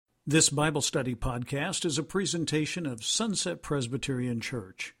This Bible study podcast is a presentation of Sunset Presbyterian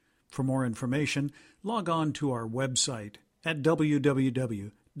Church. For more information, log on to our website at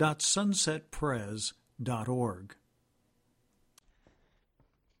www.sunsetpres.org.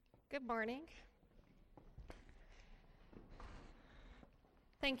 Good morning.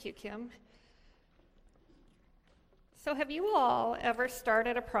 Thank you, Kim. So have you all ever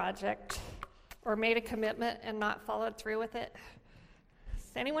started a project or made a commitment and not followed through with it?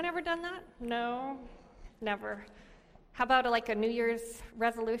 Has anyone ever done that? No, never. How about a New Year's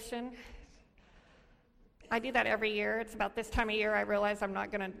resolution? I do that every year. It's about this time of year I realize I'm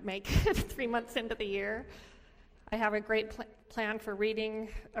not going to make it 3 months into the year. I have a great plan for reading,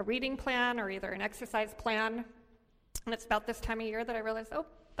 a reading plan or either an exercise plan. And it's about this time of year that I realize,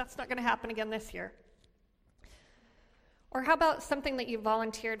 that's not going to happen again this year. Or how about something that you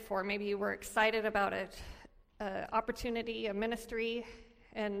volunteered for? Maybe you were excited about it, opportunity, a ministry,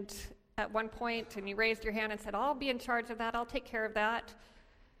 and at one point, and you raised your hand and said, I'll be in charge of that, I'll take care of that.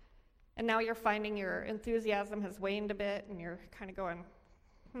 And now you're finding your enthusiasm has waned a bit, and you're kind of going,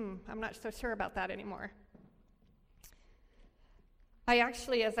 I'm not so sure about that anymore. I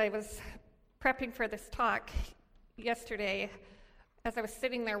actually, as I was prepping for this talk yesterday, as I was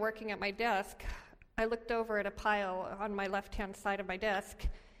sitting there working at my desk, I looked over at a pile on my left-hand side of my desk,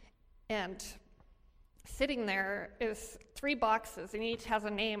 and sitting there is 3 boxes, and each has a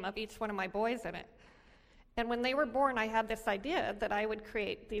name of each one of my boys in it. And when they were born, I had this idea that I would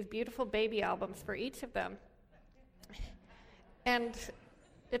create these beautiful baby albums for each of them. And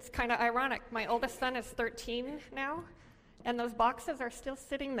it's kind of ironic. My oldest son is 13 now, and those boxes are still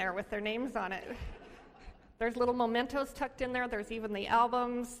sitting there with their names on it. There's little mementos tucked in there. There's even the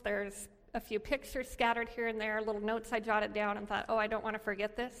albums. There's a few pictures scattered here and there, little notes I jotted down and thought, I don't want to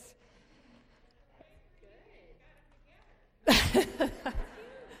forget this.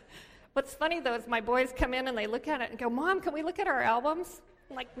 What's funny, though, is my boys come in and they look at it and go, Mom, can we look at our albums?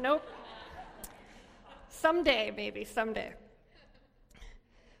 I'm like, nope. Someday, maybe, someday.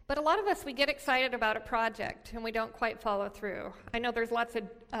 But a lot of us, we get excited about a project and we don't quite follow through. I know there's lots of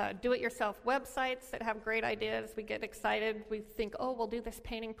do-it-yourself websites that have great ideas. We get excited. We think, we'll do this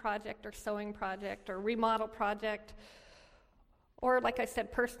painting project or sewing project or remodel project. Or, like I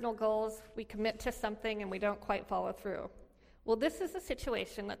said, personal goals. We commit to something and we don't quite follow through. Well, this is the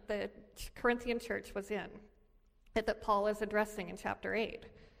situation that the Corinthian church was in, that Paul is addressing in chapter 8.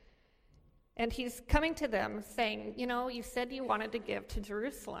 And he's coming to them saying, you said you wanted to give to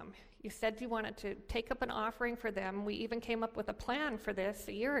Jerusalem. You said you wanted to take up an offering for them. We even came up with a plan for this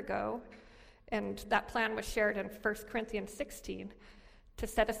a year ago. And that plan was shared in 1 Corinthians 16 to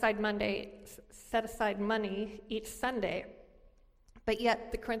set aside money each Sunday. But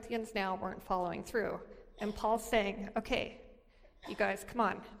yet the Corinthians now weren't following through. And Paul's saying, okay, you guys, come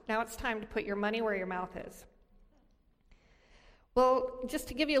on. Now it's time to put your money where your mouth is. Well, just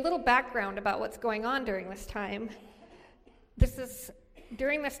to give you a little background about what's going on during this time,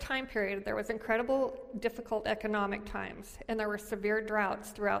 during this time period, there was incredible, difficult economic times, and there were severe droughts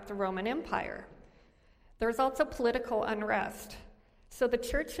throughout the Roman Empire. There was also political unrest. So the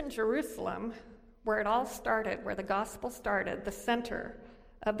church in Jerusalem, where it all started, where the gospel started, the center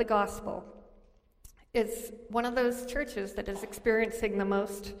of the gospel, is one of those churches that is experiencing the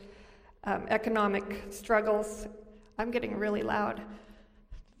most economic struggles. I'm getting really loud.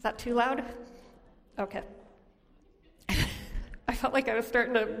 Is that too loud? Okay. I felt like I was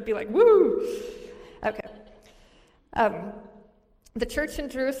starting to be like, woo! Okay. The church in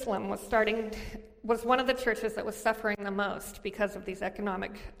Jerusalem was one of the churches that was suffering the most because of these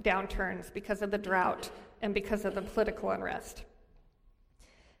economic downturns, because of the drought, and because of the political unrest.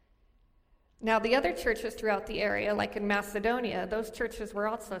 Now, the other churches throughout the area, like in Macedonia, those churches were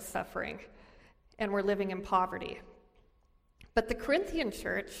also suffering and were living in poverty. But the Corinthian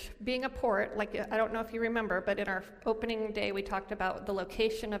church, being a port, I don't know if you remember, but in our opening day we talked about the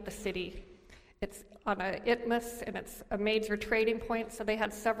location of the city. It's on an isthmus, and it's a major trading point, so they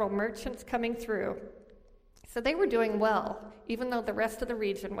had several merchants coming through. So they were doing well. Even though the rest of the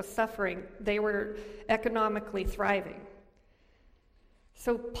region was suffering, they were economically thriving.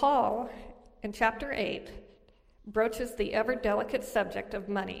 So Paul, in chapter 8, broaches the ever-delicate subject of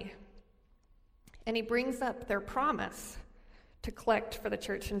money. And he brings up their promise to collect for the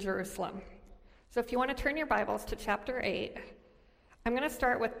church in Jerusalem. So if you want to turn your Bibles to chapter 8, I'm going to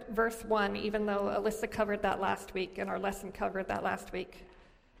start with verse 1, even though Alyssa covered that last week and our lesson covered that last week.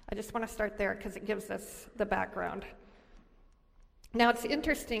 I just want to start there because it gives us the background. Now, it's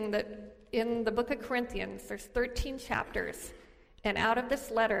interesting that in the book of Corinthians, there's 13 chapters, and out of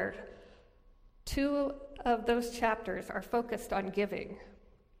this letter, 2 of those chapters are focused on giving.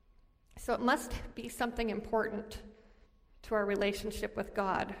 So it must be something important to our relationship with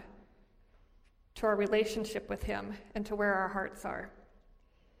God, to our relationship with him, and to where our hearts are.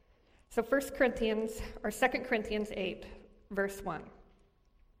 So 2 Corinthians 8, verse 1.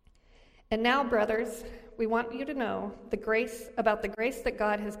 And now, brothers, we want you to know about the grace that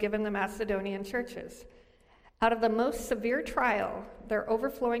God has given the Macedonian churches. Out of the most severe trial, their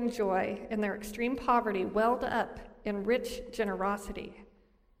overflowing joy and their extreme poverty welled up in rich generosity.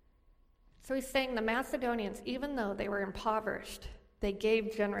 So he's saying the Macedonians, even though they were impoverished, they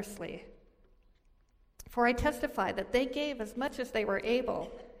gave generously. For I testify that they gave as much as they were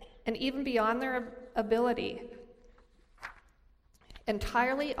able, and even beyond their ability,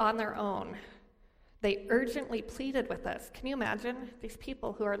 entirely on their own. They urgently pleaded with us. Can you imagine these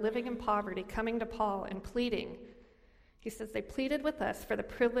people who are living in poverty coming to Paul and pleading? He says they pleaded with us for the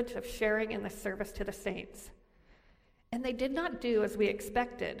privilege of sharing in the service to the saints. And they did not do as we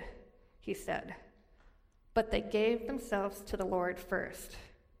expected, he said, but they gave themselves to the Lord first.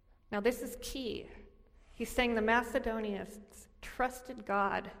 Now this is key. He's saying the Macedonians trusted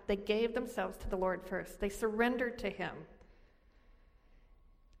God. They gave themselves to the Lord first. They surrendered to him.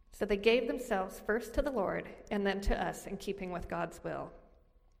 So they gave themselves first to the Lord and then to us in keeping with God's will.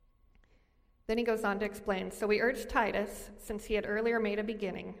 Then he goes on to explain, so we urge Titus, since he had earlier made a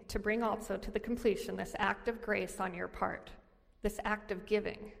beginning, to bring also to the completion this act of grace on your part, this act of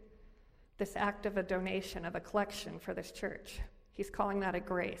giving, this act of a donation, of a collection for this church. He's calling that a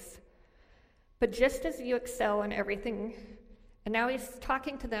grace. But just as you excel in everything, and now he's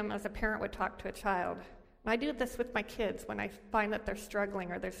talking to them as a parent would talk to a child. And I do this with my kids when I find that they're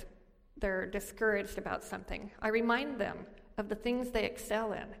struggling or they're discouraged about something. I remind them of the things they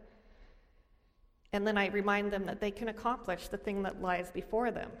excel in. And then I remind them that they can accomplish the thing that lies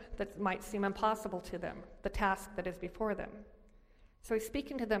before them, that might seem impossible to them, the task that is before them. So he's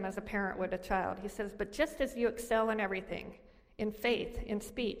speaking to them as a parent would a child. He says, but just as you excel in everything, in faith, in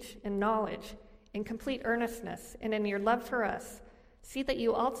speech, in knowledge, in complete earnestness, and in your love for us, see that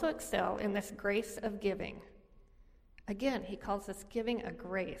you also excel in this grace of giving. Again, he calls this giving a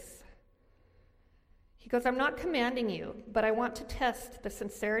grace. He goes, I'm not commanding you, but I want to test the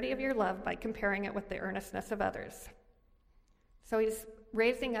sincerity of your love by comparing it with the earnestness of others. So he's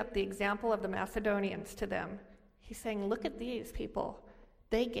raising up the example of the Macedonians to them. He's saying, look at these people.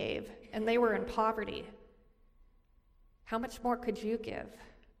 They gave, and they were in poverty. How much more could you give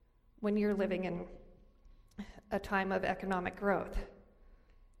when you're living in a time of economic growth?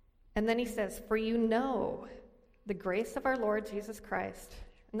 And then he says, for you know the grace of our Lord Jesus Christ.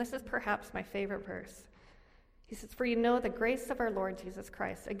 And this is perhaps my favorite verse. He says, for you know the grace of our Lord Jesus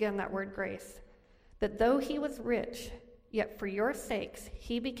Christ. Again, that word grace. That though he was rich, yet for your sakes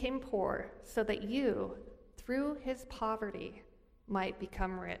he became poor, so that you, through his poverty, might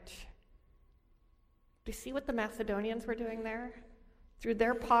become rich. Do you see what the Macedonians were doing there? Through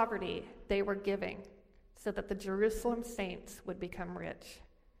their poverty, they were giving so that the Jerusalem saints would become rich.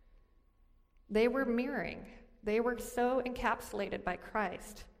 They were mirroring. They were so encapsulated by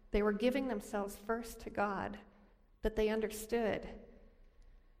Christ. They were giving themselves first to God that they understood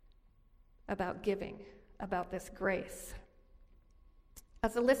about giving, about this grace.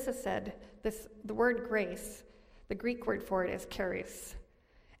 As Alyssa said, the word grace, the Greek word for it is charis,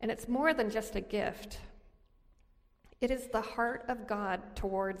 and it's more than just a gift. It is the heart of God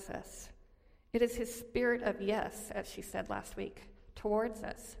towards us. It is his spirit of yes, as she said last week, towards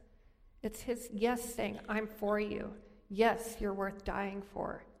us. It's his yes saying, I'm for you. Yes, you're worth dying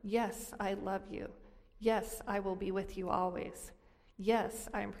for. Yes, I love you. Yes, I will be with you always. Yes,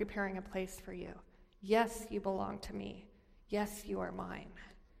 I am preparing a place for you. Yes, you belong to me. Yes, you are mine.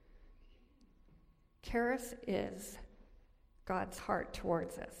 Charis is God's heart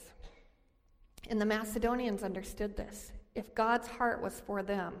towards us. And the Macedonians understood this. If God's heart was for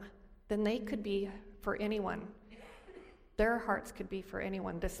them, then they could be for anyone. Their hearts could be for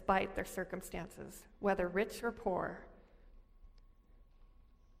anyone despite their circumstances, whether rich or poor.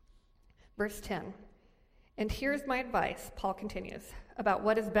 Verse 10. And here's my advice, Paul continues, about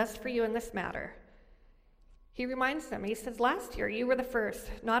what is best for you in this matter. He reminds them, he says, last year you were the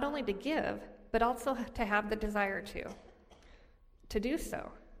first not only to give, but also to have the desire to do so.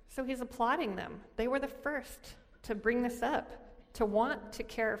 So he's applauding them. They were the first to bring this up, to want to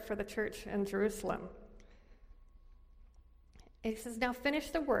care for the church in Jerusalem. And he says, now finish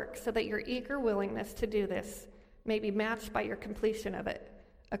the work so that your eager willingness to do this may be matched by your completion of it,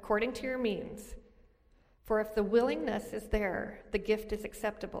 according to your means. For if the willingness is there, the gift is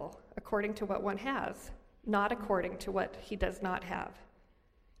acceptable, according to what one has, not according to what he does not have.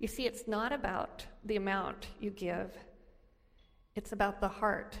 You see, it's not about the amount you give. It's about the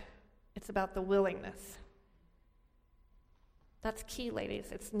heart. It's about the willingness. That's key, ladies.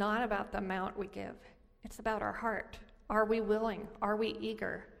 It's not about the amount we give. It's about our heart. Are we willing? Are we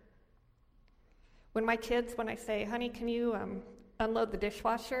eager? When my kids, when I say, honey, can you unload the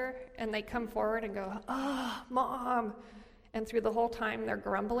dishwasher? And they come forward and go, oh, Mom. And through the whole time they're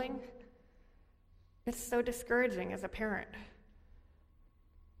grumbling. It's so discouraging as a parent.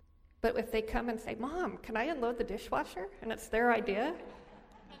 But if they come and say, Mom, can I unload the dishwasher? And it's their idea,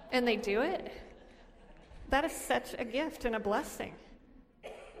 and they do it, that is such a gift and a blessing.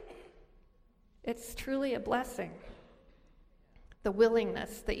 It's truly a blessing. The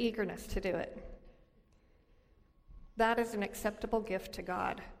willingness, the eagerness to do it. That is an acceptable gift to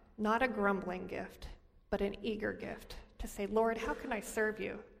God, not a grumbling gift, but an eager gift to say, Lord, how can I serve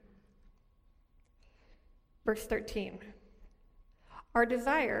you? Verse 13. Our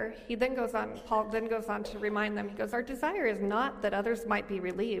desire, Paul then goes on to remind them, he goes, our desire is not that others might be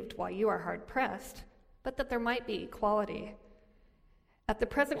relieved while you are hard pressed, but that there might be equality. At the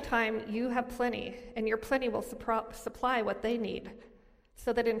present time, you have plenty, and your plenty will supply what they need,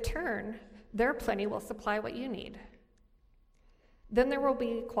 so that in turn, their plenty will supply what you need. Then there will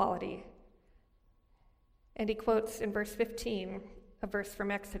be equality. And he quotes in verse 15 a verse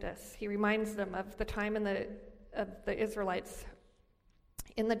from Exodus. He reminds them of the time of the Israelites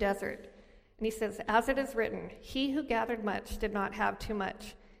in the desert. And he says, as it is written, he who gathered much did not have too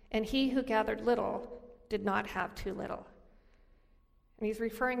much, and he who gathered little did not have too little. And he's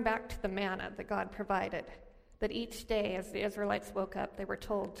referring back to the manna that God provided, that each day as the Israelites woke up, they were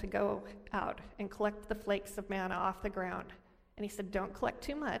told to go out and collect the flakes of manna off the ground. And he said, don't collect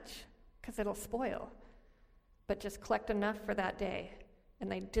too much, because it'll spoil, but just collect enough for that day. And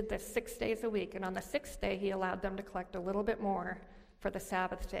they did this 6 days a week, and on the sixth day, he allowed them to collect a little bit more for the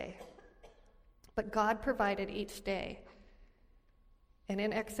Sabbath day. But God provided each day. And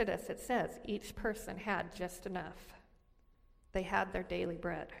in Exodus, it says each person had just enough. They had their daily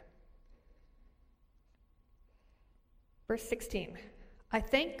bread. Verse 16, I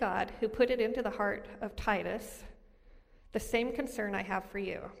thank God who put it into the heart of Titus the same concern I have for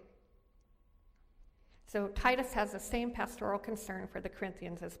you. So Titus has the same pastoral concern for the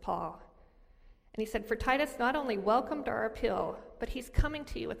Corinthians as Paul. And he said, for Titus not only welcomed our appeal, but he's coming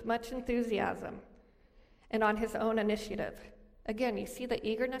to you with much enthusiasm and on his own initiative. Again, you see the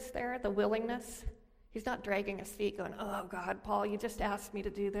eagerness there, the willingness. He's not dragging his feet going, oh, God, Paul, you just asked me to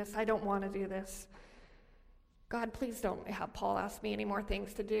do this. I don't want to do this. God, please don't have Paul ask me any more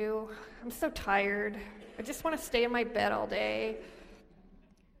things to do. I'm so tired. I just want to stay in my bed all day.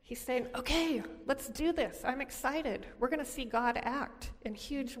 He's saying, okay, let's do this. I'm excited. We're going to see God act in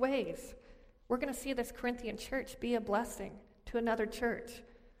huge ways. We're going to see this Corinthian church be a blessing to another church.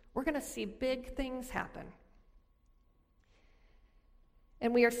 We're going to see big things happen.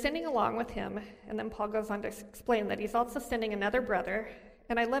 And we are sending along with him, and then Paul goes on to explain that he's also sending another brother,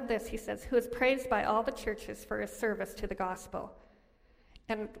 and I love this, he says, who is praised by all the churches for his service to the gospel.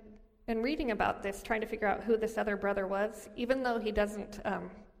 And in reading about this, trying to figure out who this other brother was, even though he doesn't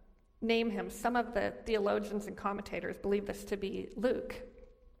name him, some of the theologians and commentators believe this to be Luke.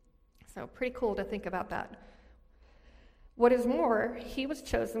 So pretty cool to think about that. What is more, he was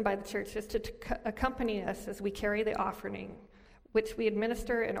chosen by the churches to accompany us as we carry the offering, which we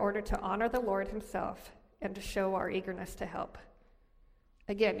administer in order to honor the Lord himself and to show our eagerness to help.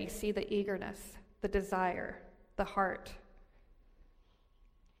 Again, you see the eagerness, the desire, the heart.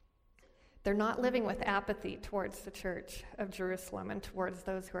 They're not living with apathy towards the church of Jerusalem and towards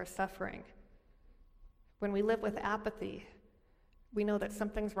those who are suffering. When we live with apathy, we know that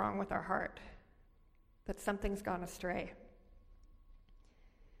something's wrong with our heart, that something's gone astray.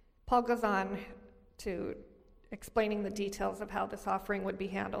 Paul goes on to explaining the details of how this offering would be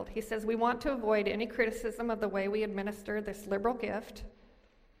handled. He says, we want to avoid any criticism of the way we administer this liberal gift.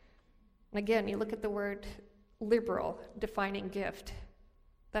 And again, you look at the word liberal, defining gift.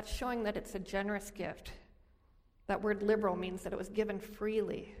 That's showing that it's a generous gift. That word liberal means that it was given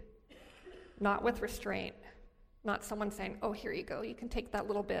freely, not with restraint, not someone saying, oh, here you go, you can take that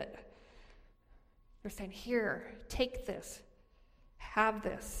little bit. They're saying, here, take this, have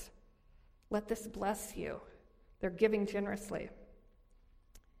this, let this bless you. They're giving generously.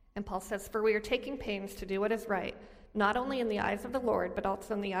 And Paul says, for we are taking pains to do what is right, not only in the eyes of the Lord, but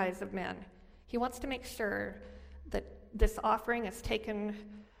also in the eyes of men. He wants to make sure that this offering is taken,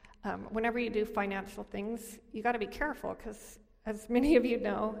 whenever you do financial things, you got to be careful, because as many of you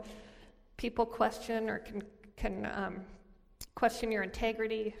know, people question or can question your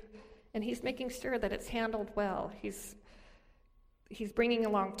integrity, and he's making sure that it's handled well. He's bringing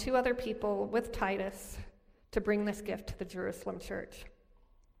along 2 other people with Titus to bring this gift to the Jerusalem church.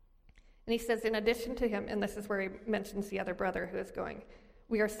 And he says, in addition to him, and this is where he mentions the other brother who is going,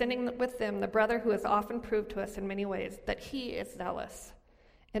 we are sending with them the brother who has often proved to us in many ways that he is zealous,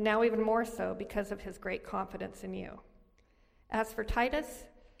 and now even more so because of his great confidence in you. As for Titus,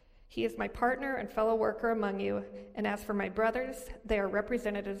 he is my partner and fellow worker among you, and as for my brothers, they are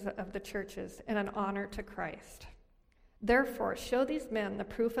representatives of the churches and an honor to Christ. Therefore, show these men the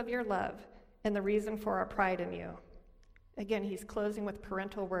proof of your love and the reason for our pride in you. Again, he's closing with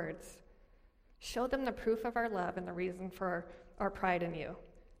parental words. Show them the proof of our love and the reason for our pride in you,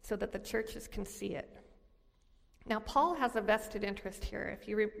 so that the churches can see it. Now, Paul has a vested interest here. If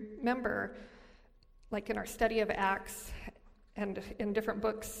you remember, like in our study of Acts and in different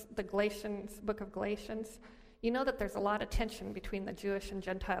books, the book of Galatians, you know that there's a lot of tension between the Jewish and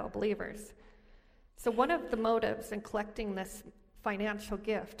Gentile believers. So one of the motives in collecting this financial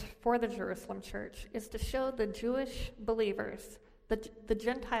gift for the Jerusalem church is to show the Jewish believers that the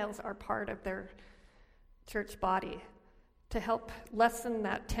Gentiles are part of their church body, to help lessen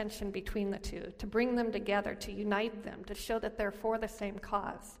that tension between the two, to bring them together, to unite them, to show that they're for the same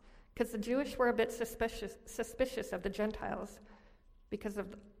cause. Because the Jewish were a bit suspicious of the Gentiles because of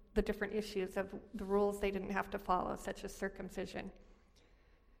the different issues of the rules they didn't have to follow, such as circumcision.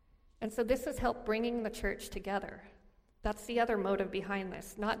 And so this has helped bringing the church together. That's the other motive behind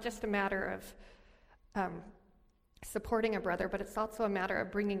this, not just a matter of supporting a brother, but it's also a matter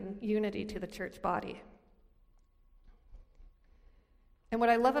of bringing unity to the church body. And what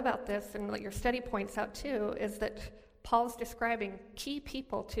I love about this, and what your study points out too, is that Paul's describing key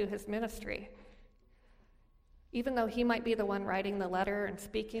people to his ministry. Even though he might be the one writing the letter and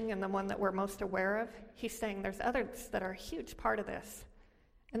speaking and the one that we're most aware of, he's saying there's others that are a huge part of this.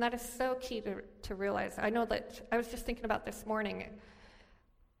 And that is so key to realize. I know that I was just thinking about this morning.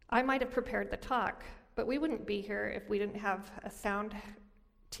 I might have prepared the talk, but we wouldn't be here if we didn't have a sound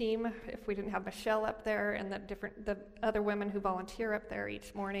team, if we didn't have Michelle up there and the other women who volunteer up there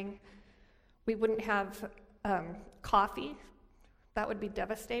each morning. We wouldn't have coffee. That would be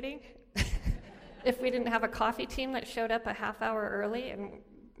devastating. If we didn't have a coffee team that showed up a half hour early and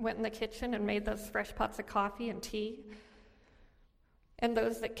went in the kitchen and made those fresh pots of coffee and tea, and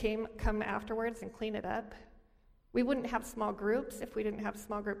those that come afterwards and clean it up. We wouldn't have small groups if we didn't have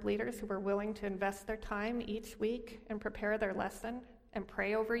small group leaders who were willing to invest their time each week and prepare their lesson and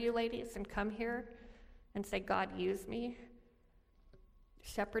pray over you ladies and come here and say, God, use me.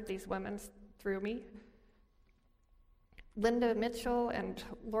 Shepherd these women through me. Linda Mitchell and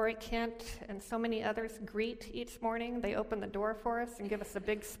Lori Kent and so many others greet each morning. They open the door for us and give us a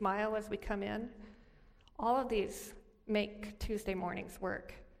big smile as we come in. All of these make Tuesday mornings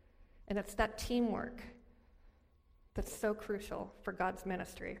work. And it's that teamwork that's so crucial for God's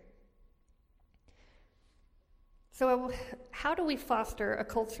ministry. So how do we foster a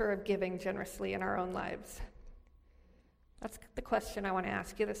culture of giving generously in our own lives? That's the question I want to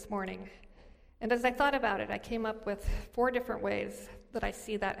ask you this morning. And as I thought about it, I came up with 4 different ways that I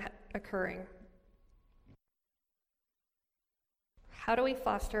see that occurring. How do we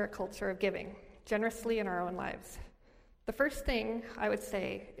foster a culture of giving generously in our own lives? The first thing I would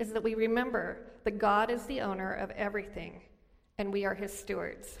say is that we remember that God is the owner of everything, and we are his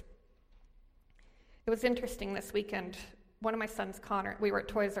stewards. It was interesting this weekend. One of my sons, Connor, we were at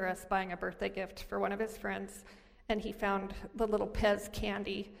Toys R Us buying a birthday gift for one of his friends, and he found the little Pez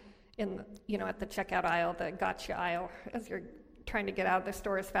candy at the checkout aisle, the gotcha aisle, as you're trying to get out of the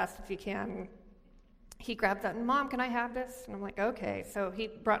store as fast as you can. He grabbed that, and Mom, can I have this? And I'm like, okay. So he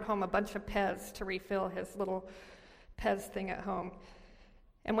brought home a bunch of Pez to refill his little Pez thing at home.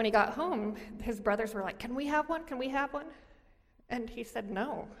 And when he got home, his brothers were like, can we have one? Can we have one? And he said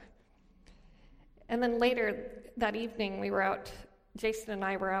no. And then later that evening, Jason and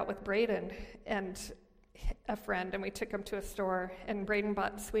I were out with Braden and a friend, and we took him to a store, and Braden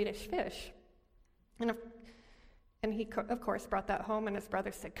bought Swedish fish. And he, of course, brought that home, and his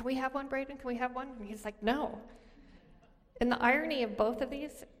brother said, can we have one, Braden? Can we have one? And he's like, no. And the irony of both of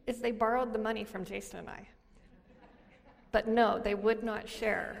these is they borrowed the money from Jason and I. But no, they would not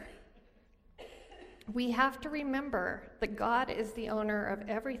share. We have to remember that God is the owner of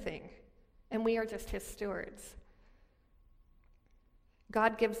everything, and we are just his stewards.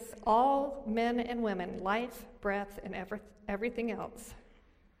 God gives all men and women life, breath, and everything else.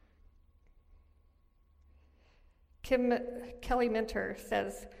 Kim Kelly Minter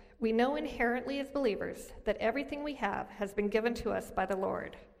says, we know inherently as believers that everything we have has been given to us by the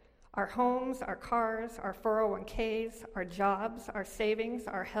Lord. Our homes, our cars, our 401ks, our jobs, our savings,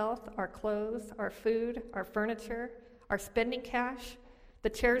 our health, our clothes, our food, our furniture, our spending cash, the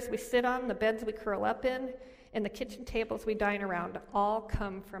chairs we sit on, the beds we curl up in, and the kitchen tables we dine around all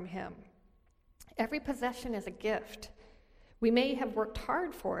come from him. Every possession is a gift. We may have worked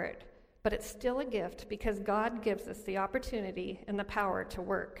hard for it, but it's still a gift because God gives us the opportunity and the power to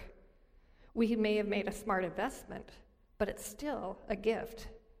work. We may have made a smart investment, but it's still a gift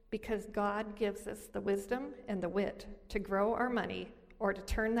because God gives us the wisdom and the wit to grow our money or to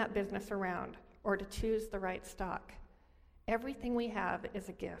turn that business around or to choose the right stock. Everything we have is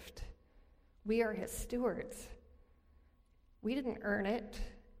a gift. We are his stewards. We didn't earn it.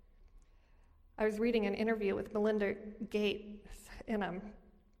 I was reading an interview with Melinda Gates, and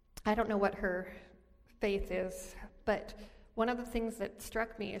I don't know what her faith is, but one of the things that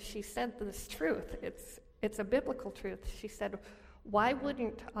struck me is she said this truth. It's a biblical truth. She said, why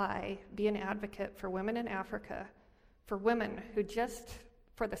wouldn't I be an advocate for women in Africa, for women who just,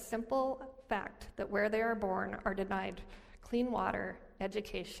 for the simple fact that where they are born are denied clean water,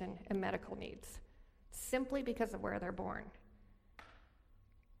 education, and medical needs, simply because of where they're born?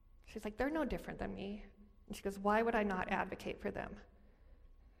 She's like, they're no different than me. And she goes, why would I not advocate for them?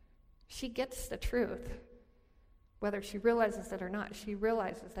 She gets the truth. Whether she realizes it or not, she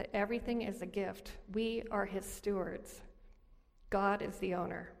realizes that everything is a gift. We are his stewards. God is the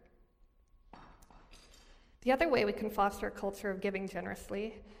owner. The other way we can foster a culture of giving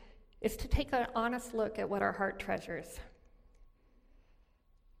generously is to take an honest look at what our heart treasures.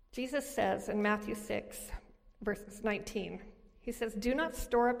 Jesus says in Matthew 6, verses 19, he says, do not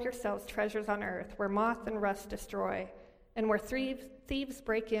store up yourselves treasures on earth where moth and rust destroy and where thieves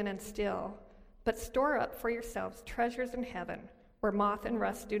break in and steal, but store up for yourselves treasures in heaven where moth and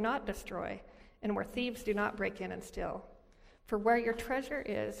rust do not destroy and where thieves do not break in and steal. For where your treasure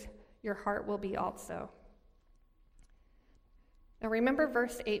is, your heart will be also. Now remember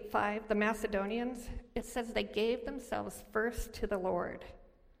verse 8:5, the Macedonians? It says they gave themselves first to the Lord.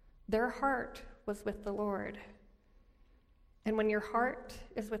 Their heart was with the Lord. And when your heart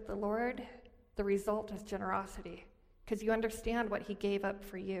is with the Lord, the result is generosity, because you understand what he gave up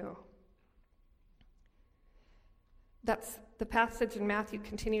for you. That's the passage in Matthew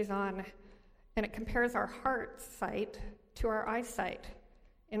continues on, and it compares our heart sight to our eyesight.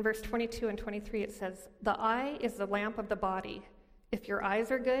 In verse 22 and 23, it says, the eye is the lamp of the body. If your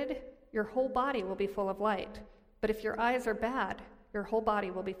eyes are good, your whole body will be full of light. But if your eyes are bad, your whole body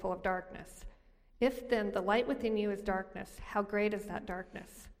will be full of darkness. If then the light within you is darkness, how great is that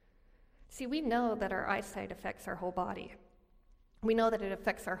darkness? See, we know that our eyesight affects our whole body. We know that it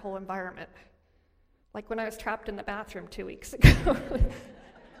affects our whole environment. Like when I was trapped in the bathroom 2 weeks ago.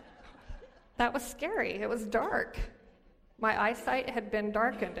 That was scary. It was dark. My eyesight had been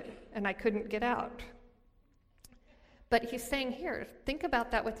darkened, and I couldn't get out. But he's saying here, think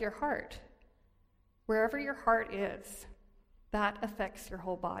about that with your heart. Wherever your heart is, that affects your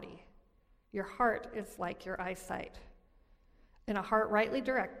whole body. Your heart is like your eyesight. And a heart rightly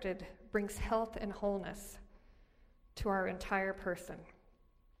directed brings health and wholeness to our entire person.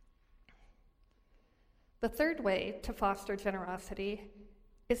 The third way to foster generosity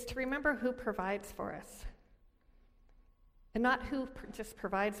is to remember who provides for us. And not who just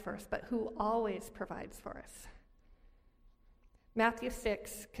provides for us, but who always provides for us. Matthew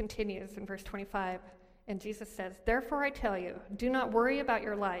 6 continues in verse 25, and Jesus says, therefore I tell you, do not worry about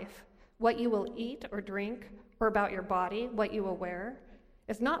your life, what you will eat or drink, or about your body, what you will wear.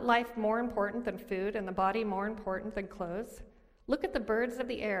 Is not life more important than food, and the body more important than clothes? Look at the birds of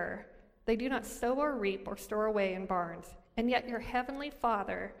the air. They do not sow or reap or store away in barns, and yet your heavenly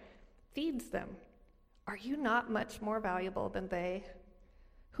Father feeds them. Are you not much more valuable than they?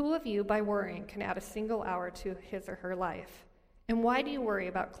 Who of you, by worrying, can add a single hour to his or her life? And why do you worry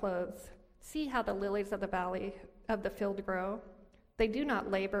about clothes? See how the lilies of the valley of the field grow? They do not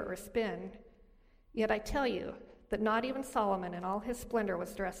labor or spin. Yet I tell you that not even Solomon in all his splendor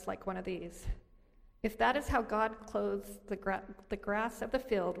was dressed like one of these. If that is how God clothes the grass of the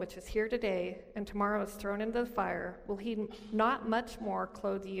field, which is here today and tomorrow is thrown into the fire, will he not much more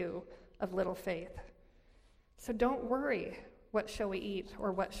clothe you of little faith? So don't worry, what shall we eat,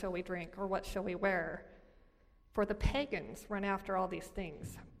 or what shall we drink, or what shall we wear? For the pagans run after all these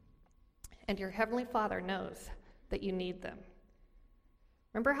things, and your heavenly Father knows that you need them.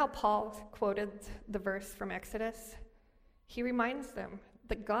 Remember how Paul quoted the verse from Exodus? He reminds them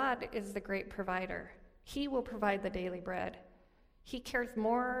that God is the great provider. He will provide the daily bread. He cares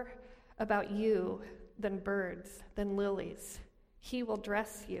more about you than birds, than lilies. He will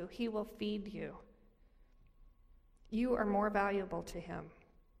dress you. He will feed you. You are more valuable to him.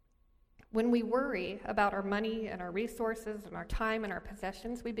 When we worry about our money and our resources and our time and our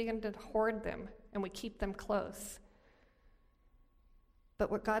possessions, we begin to hoard them and we keep them close. But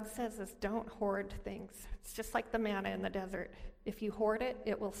what God says is don't hoard things. It's just like the manna in the desert. If you hoard it,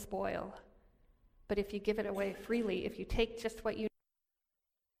 it will spoil. But if you give it away freely, if you take just what you need,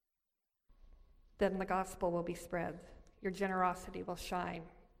 then the gospel will be spread. Your generosity will shine,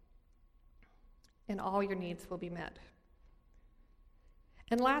 and all your needs will be met.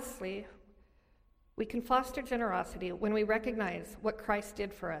 And lastly, we can foster generosity when we recognize what Christ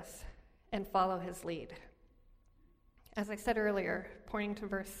did for us and follow his lead. As I said earlier, pointing to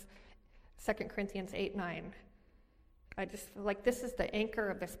verse 2 Corinthians 8:9, I just feel like this is the anchor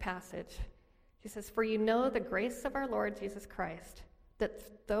of this passage. He says, "For you know the grace of our Lord Jesus Christ,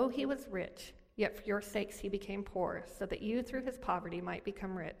 that though he was rich, yet for your sakes he became poor, so that you through his poverty might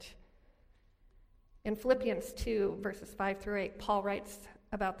become rich." In Philippians 2, verses 5 through 8, Paul writes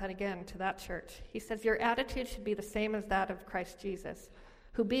about that again to that church. He says, "Your attitude should be the same as that of Christ Jesus,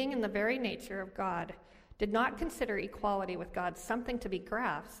 who being in the very nature of God, did not consider equality with God something to be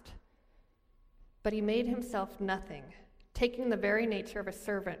grasped, but he made himself nothing, taking the very nature of a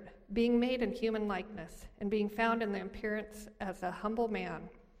servant, being made in human likeness, and being found in the appearance as a humble man.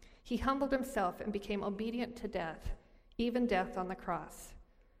 He humbled himself and became obedient to death, even death on the cross."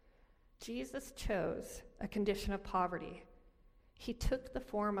 Jesus chose a condition of poverty. He took the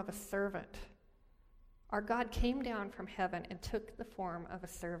form of a servant. Our God came down from heaven and took the form of a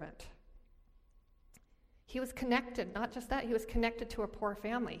servant. He was connected, not just that, he was connected to a poor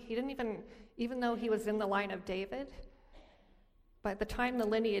family. He didn't even though he was in the line of David, by the time the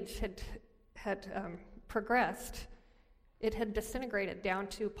lineage had progressed, it had disintegrated down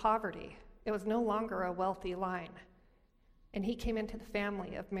to poverty. It was no longer a wealthy line. And he came into the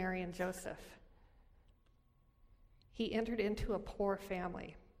family of Mary and Joseph. He entered into a poor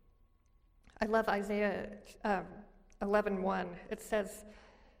family. I love Isaiah 11:1. It says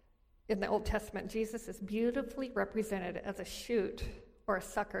in the Old Testament, Jesus is beautifully represented as a shoot or a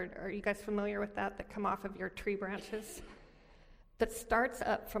sucker. Are you guys familiar with that come off of your tree branches? That starts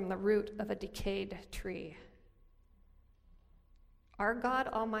up from the root of a decayed tree. Our God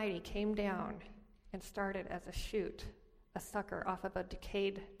Almighty came down and started as a shoot, a sucker off of a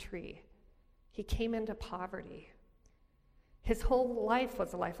decayed tree. He came into poverty. His whole life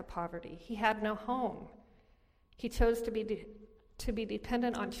was a life of poverty. He had no home. He chose to be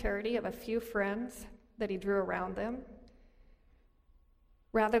dependent on charity of a few friends that he drew around them.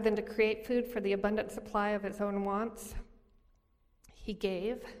 Rather than to create food for the abundant supply of his own wants, he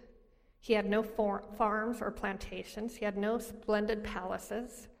gave. He had no farms or plantations. He had no splendid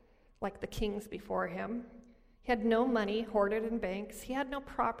palaces like the kings before him. He had no money hoarded in banks. He had no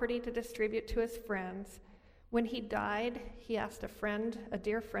property to distribute to his friends. When he died, he asked a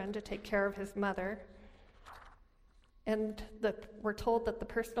dear friend, to take care of his mother. And we're told that the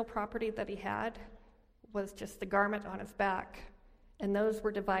personal property that he had was just the garment on his back, and those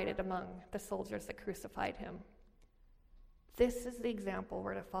were divided among the soldiers that crucified him. This is the example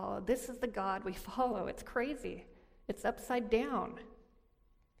we're to follow. This is the God we follow. It's crazy. It's upside down.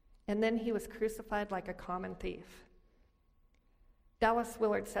 And then he was crucified like a common thief. Dallas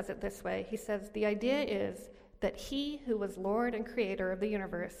Willard says it this way. He says, "The idea is that he who was Lord and creator of the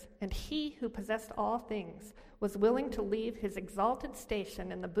universe, and he who possessed all things, was willing to leave his exalted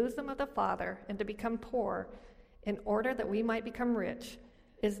station in the bosom of the Father and to become poor in order that we might become rich,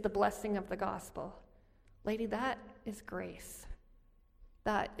 is the blessing of the gospel." Lady, that is grace.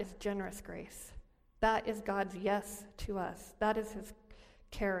 That is generous grace. That is God's yes to us. That is his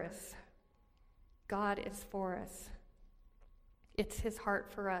charis. God is for us. It's his heart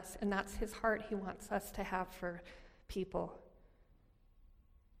for us, and that's his heart he wants us to have for people.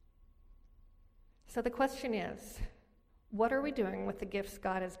 So the question is, what are we doing with the gifts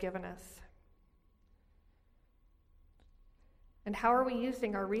God has given us? And how are we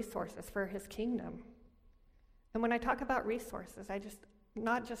using our resources for his kingdom? And when I talk about resources,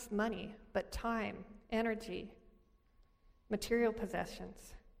 not just money, but time, energy, material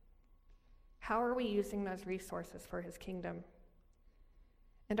possessions. How are we using those resources for his kingdom?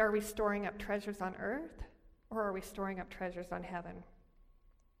 And are we storing up treasures on earth, or are we storing up treasures on heaven?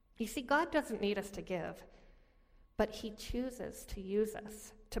 You see, God doesn't need us to give, but he chooses to use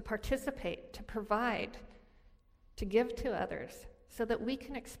us, to participate, to provide, to give to others, so that we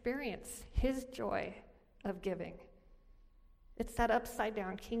can experience his joy of giving. It's that upside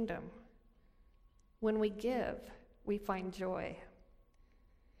down kingdom. When we give, we find joy.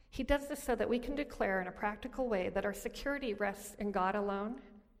 He does this so that we can declare in a practical way that our security rests in God alone.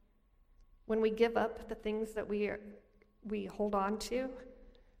 When we give up the things that we hold on to,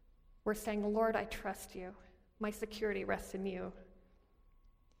 we're saying, "Lord, I trust you. My security rests in you."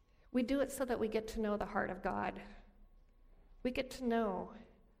 We do it so that we get to know the heart of God. We get to know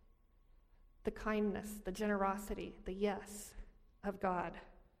the kindness, the generosity, the yes of God.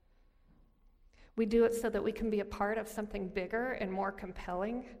 We do it so that we can be a part of something bigger and more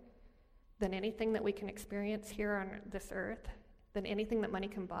compelling than anything that we can experience here on this earth, than anything that money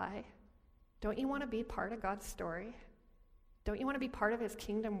can buy. Don't you want to be part of God's story? Don't you want to be part of his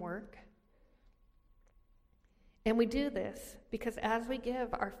kingdom work? And we do this because as we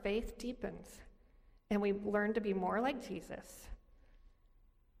give, our faith deepens, and we learn to be more like Jesus,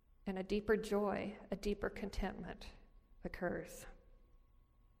 and a deeper joy, a deeper contentment occurs.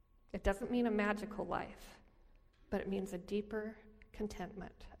 It doesn't mean a magical life, but it means a deeper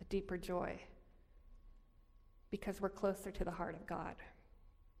contentment, a deeper joy, because we're closer to the heart of God.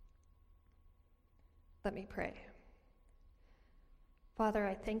 Let me pray. Father,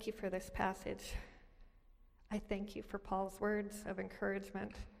 I thank you for this passage. I thank you for Paul's words of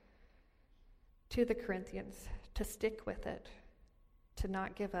encouragement to the Corinthians to stick with it, to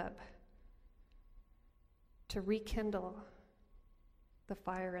not give up, to rekindle the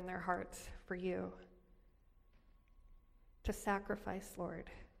fire in their hearts for you, to sacrifice, Lord,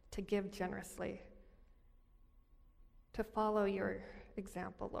 to give generously, to follow your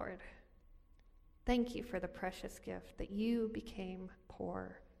example, Lord. Thank you for the precious gift that you became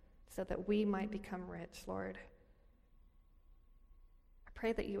poor so that we might become rich, Lord. I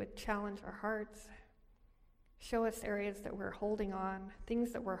pray that you would challenge our hearts, show us areas that we're holding on,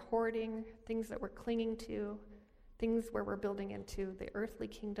 things that we're hoarding, things that we're clinging to, things where we're building into the earthly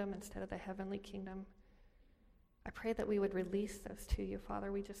kingdom instead of the heavenly kingdom. I pray that we would release those to you,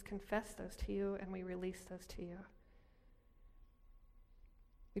 Father. We just confess those to you and we release those to you.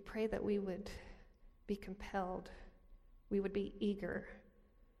 We pray that we would be compelled, we would be eager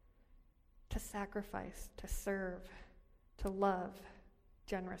to sacrifice, to serve, to love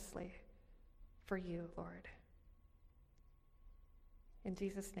generously for you, Lord. In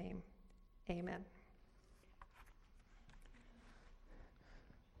Jesus' name, amen.